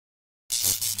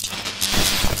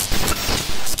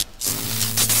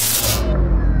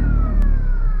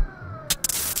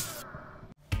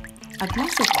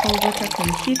cold water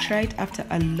can hit right after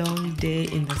a long day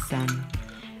in the sun.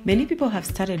 Many people have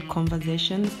started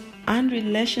conversations and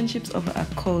relationships over a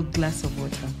cold glass of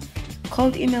water.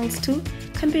 Cold emails too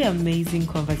can be amazing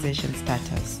conversation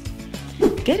starters.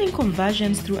 Getting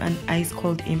conversions through an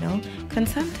ice-cold email can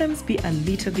sometimes be a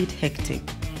little bit hectic.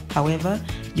 However,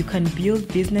 you can build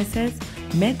businesses,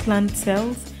 make land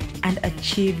sales, and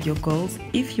achieve your goals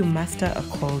if you master a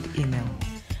cold email.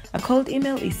 A cold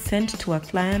email is sent to a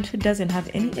client who doesn't have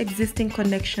any existing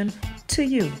connection to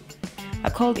you.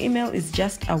 A cold email is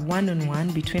just a one-on-one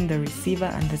between the receiver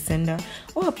and the sender,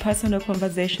 or a personal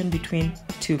conversation between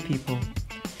two people.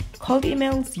 Cold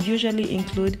emails usually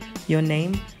include your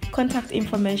name, contact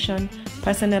information,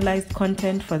 personalized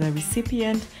content for the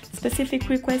recipient, specific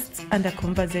requests, and a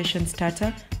conversation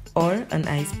starter or an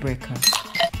icebreaker.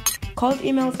 Cold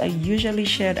emails are usually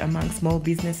shared among small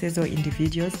businesses or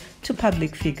individuals to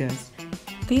public figures.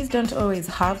 These don't always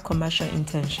have commercial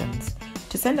intentions.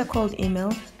 To send a cold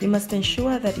email, you must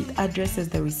ensure that it addresses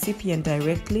the recipient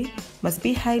directly, must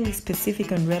be highly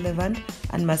specific and relevant,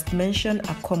 and must mention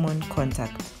a common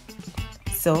contact.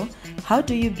 So, how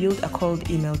do you build a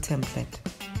cold email template?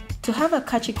 To have a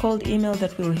catchy cold email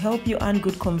that will help you earn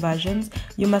good conversions,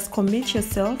 you must commit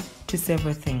yourself to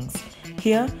several things.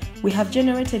 Here, we have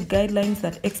generated guidelines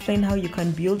that explain how you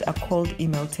can build a cold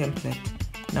email template.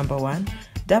 Number 1,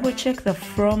 double check the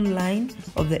from line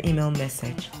of the email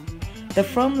message. The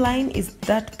from line is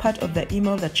that part of the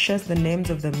email that shows the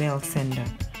names of the mail sender.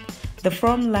 The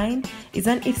from line is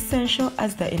as essential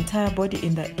as the entire body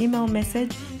in the email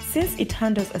message, since it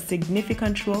handles a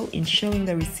significant role in showing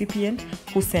the recipient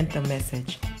who sent the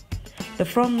message. The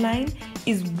from line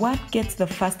is what gets the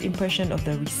first impression of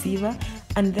the receiver,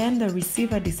 and then the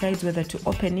receiver decides whether to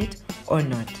open it or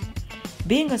not.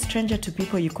 Being a stranger to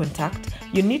people you contact,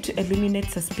 you need to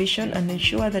eliminate suspicion and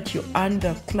ensure that you earn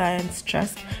the client's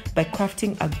trust by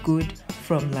crafting a good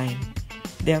from line.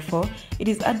 Therefore, it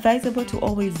is advisable to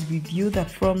always review the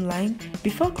from line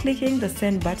before clicking the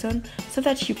send button so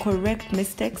that you correct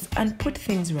mistakes and put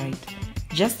things right,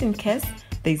 just in case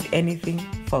there is anything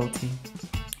faulty.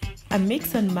 A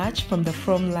mix and match from the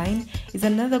from line is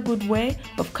another good way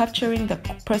of capturing the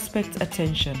prospect's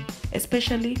attention,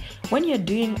 especially when you're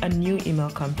doing a new email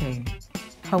campaign.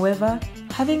 However,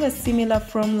 having a similar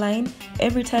from line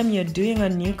every time you're doing a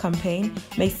new campaign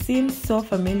may seem so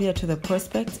familiar to the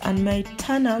prospects and may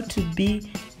turn out to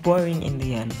be boring in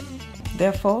the end.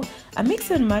 Therefore, a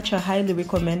mix and match are highly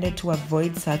recommended to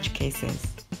avoid such cases.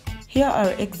 Here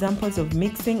are examples of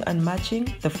mixing and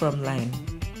matching the from line.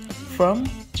 From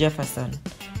Jefferson,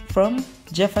 from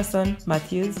Jefferson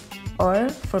Matthews, or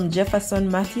from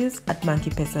Jefferson Matthews at Monkey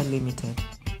Pesa Limited.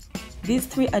 These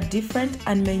three are different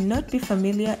and may not be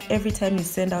familiar every time you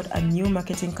send out a new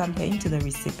marketing campaign to the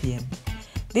recipient.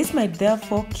 This might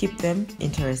therefore keep them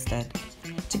interested.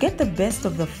 To get the best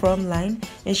of the from line,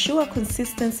 ensure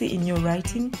consistency in your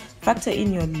writing, factor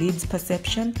in your lead's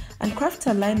perception, and craft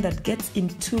a line that gets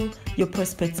into your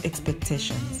prospect's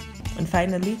expectations. And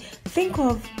finally, think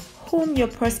of whom your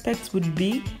prospects would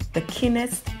be the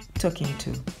keenest talking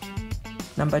to.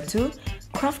 Number 2,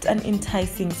 craft an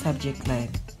enticing subject line.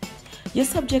 Your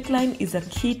subject line is a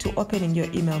key to opening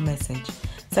your email message.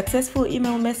 Successful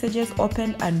email messages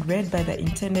opened and read by the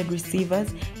intended receivers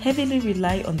heavily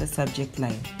rely on the subject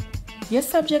line. Your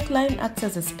subject line acts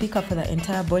as a speaker for the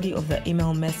entire body of the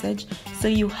email message, so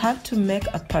you have to make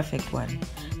a perfect one.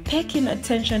 Pay keen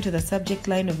attention to the subject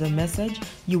line of the message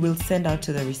you will send out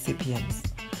to the recipients.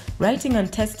 Writing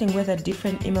and testing whether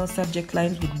different email subject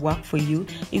lines would work for you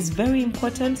is very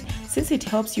important, since it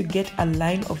helps you get a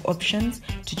line of options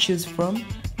to choose from,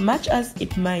 much as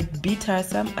it might be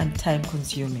tiresome and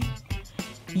time-consuming.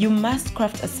 You must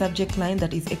craft a subject line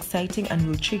that is exciting and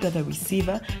will trigger the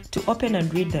receiver to open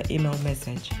and read the email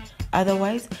message.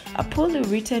 Otherwise, a poorly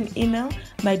written email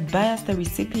might bias the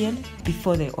recipient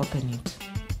before they open it.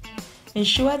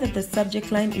 Ensure that the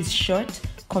subject line is short,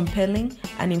 compelling,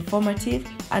 and informative,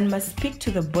 and must speak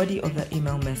to the body of the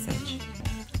email message.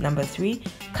 Number 3,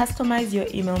 customize your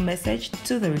email message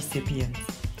to the recipients.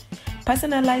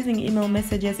 Personalizing email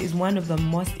messages is one of the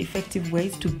most effective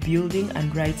ways to building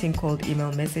and writing cold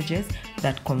email messages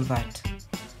that convert.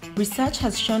 Research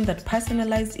has shown that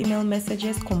personalized email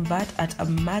messages convert at a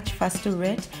much faster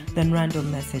rate than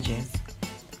random messages.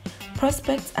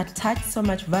 Prospects attach so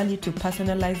much value to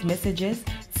personalized messages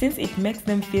since it makes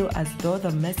them feel as though the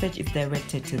message is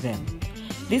directed to them.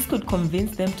 This could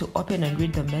convince them to open and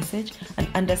read the message and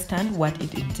understand what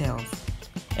it entails.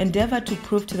 Endeavor to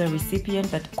prove to the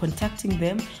recipient that contacting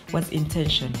them was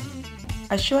intentional.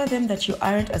 Assure them that you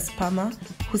aren't a spammer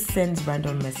who sends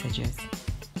random messages.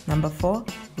 Number 4,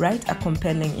 write a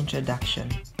compelling introduction.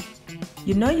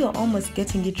 You know you're almost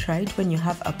getting it right when you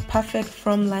have a perfect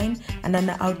from line and an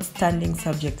outstanding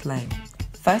subject line.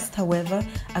 First, however,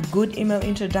 a good email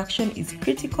introduction is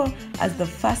critical as the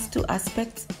first two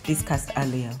aspects discussed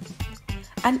earlier.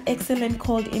 An excellent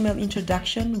cold email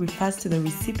introduction refers to the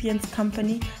recipient's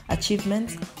company,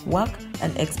 achievements, work,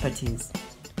 and expertise.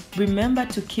 Remember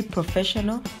to keep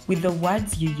professional with the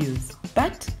words you use,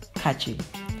 but catchy.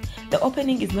 The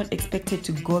opening is not expected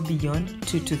to go beyond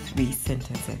 2 to 3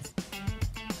 sentences.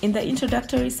 In the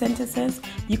introductory sentences,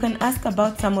 you can ask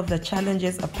about some of the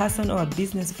challenges a person or a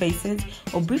business faces,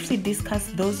 or briefly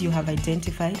discuss those you have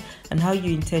identified and how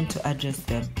you intend to address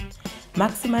them.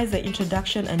 Maximize the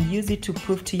introduction and use it to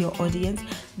prove to your audience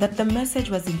that the message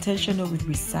was intentional with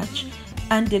research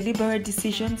and deliberate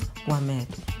decisions were made.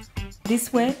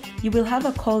 This way, you will have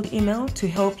a cold email to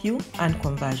help you earn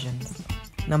conversions.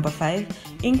 Number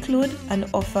 5, include an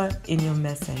offer in your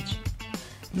message.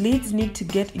 Leads need to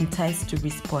get enticed to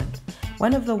respond.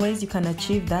 One of the ways you can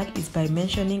achieve that is by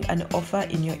mentioning an offer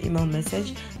in your email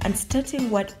message and stating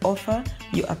what offer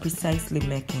you are precisely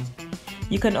making.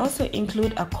 You can also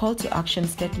include a call to action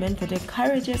statement that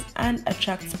encourages and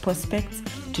attracts prospects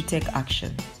to take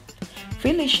action.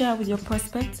 Freely share with your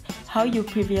prospects how your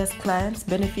previous clients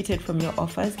benefited from your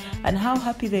offers and how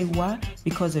happy they were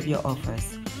because of your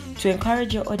offers. To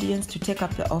encourage your audience to take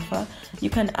up the offer, you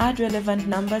can add relevant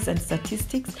numbers and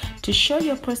statistics to show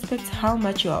your prospects how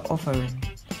much you are offering.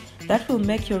 That will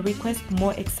make your request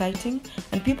more exciting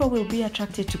and people will be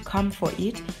attracted to come for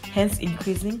it, hence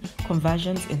increasing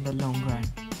conversions in the long run.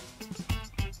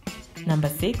 Number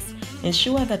 6,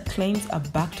 ensure that claims are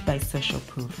backed by social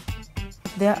proof.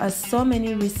 There are so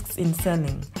many risks in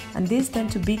selling, and these tend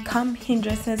to become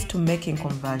hindrances to making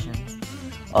conversions.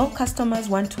 All customers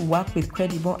want to work with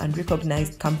credible and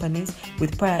recognized companies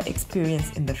with prior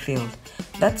experience in the field.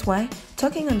 That's why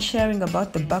talking and sharing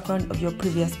about the background of your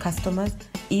previous customers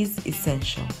is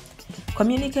essential.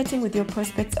 Communicating with your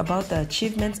prospects about the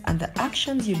achievements and the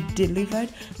actions you delivered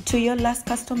to your last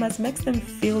customers makes them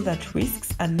feel that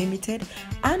risks are limited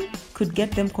and could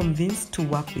get them convinced to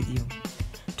work with you.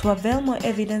 To avail more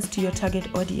evidence to your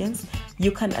target audience,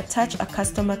 you can attach a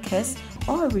customer case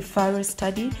or a referral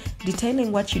study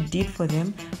detailing what you did for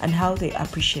them and how they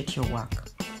appreciate your work.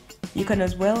 You can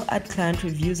as well add client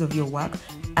reviews of your work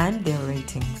and their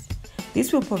ratings.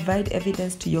 This will provide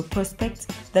evidence to your prospects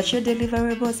that your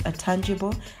deliverables are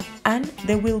tangible and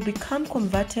they will become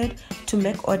converted to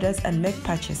make orders and make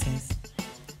purchases.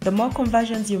 The more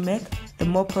conversions you make, the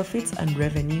more profits and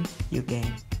revenue you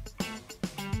gain.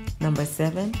 Number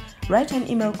 7, write an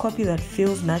email copy that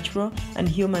feels natural and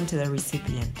human to the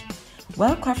recipient.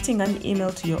 While crafting an email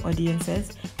to your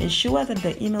audiences, ensure that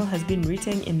the email has been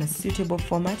written in a suitable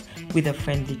format with a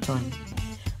friendly tone.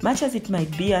 Much as it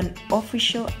might be an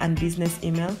official and business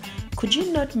email, could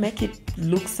you not make it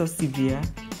look so severe?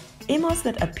 Emails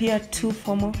that appear too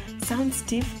formal sound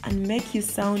stiff and make you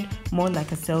sound more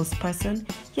like a salesperson,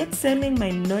 yet selling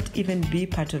might not even be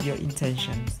part of your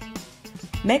intentions.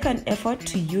 Make an effort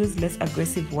to use less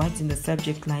aggressive words in the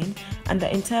subject line and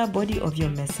the entire body of your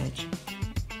message.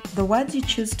 The words you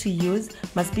choose to use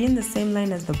must be in the same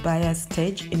line as the buyer's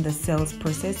stage in the sales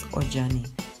process or journey.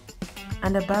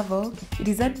 And above all, it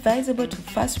is advisable to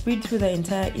first read through the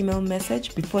entire email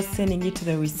message before sending it to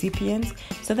the recipients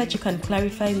so that you can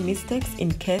clarify mistakes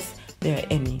in case there are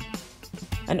any.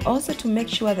 And also to make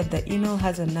sure that the email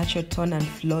has a natural tone and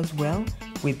flows well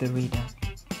with the reader.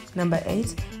 Number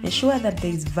 8, ensure that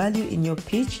there is value in your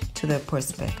pitch to the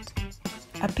prospect.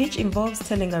 A pitch involves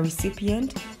telling a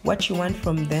recipient what you want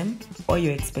from them or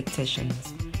your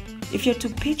expectations. If you're to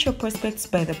pitch your prospects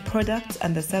by the products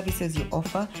and the services you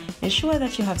offer, ensure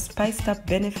that you have spiced up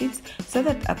benefits so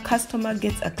that a customer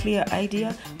gets a clear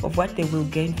idea of what they will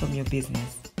gain from your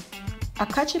business. A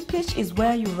catchy pitch is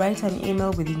where you write an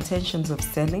email with intentions of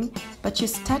selling, but you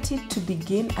start it to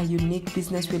begin a unique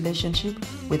business relationship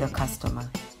with a customer.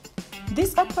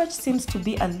 This approach seems to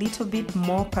be a little bit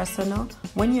more personal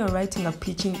when you're writing a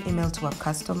pitching email to a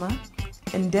customer.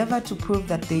 Endeavor to prove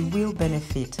that they will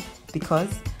benefit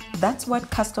because that's what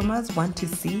customers want to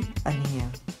see and hear.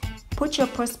 Put your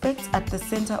prospects at the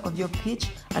center of your pitch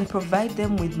and provide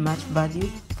them with much value.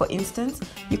 For instance,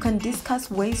 you can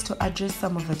discuss ways to address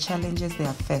some of the challenges they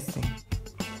are facing.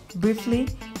 Briefly,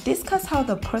 discuss how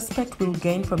the prospect will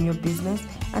gain from your business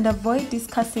and avoid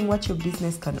discussing what your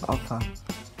business can offer.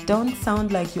 Don't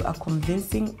sound like you are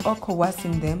convincing or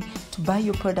coercing them to buy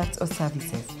your products or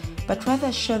services, but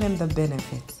rather show them the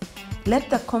benefits. Let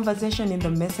the conversation in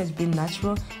the message be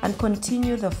natural and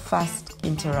continue the fast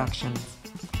interactions.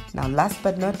 Now, last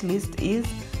but not least is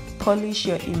polish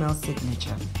your email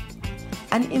signature.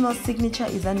 An email signature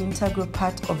is an integral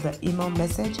part of the email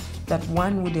message that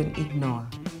one wouldn't ignore.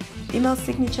 Email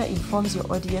signature informs your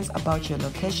audience about your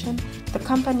location, the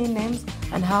company names,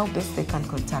 and how best they can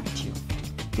contact you.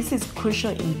 This is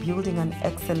crucial in building an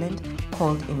excellent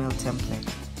cold email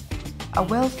template. A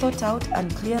well thought out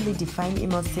and clearly defined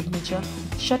email signature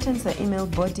shortens the email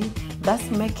body, thus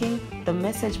making the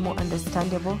message more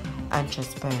understandable and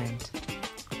transparent.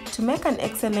 To make an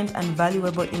excellent and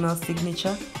valuable email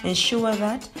signature, ensure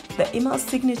that the email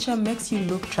signature makes you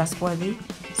look trustworthy.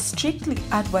 Strictly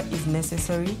add what is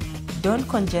necessary. Don't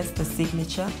congest the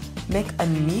signature. Make a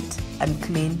neat and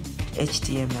clean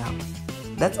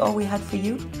HTML. That's all we had for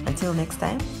you. Until next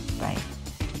time, bye.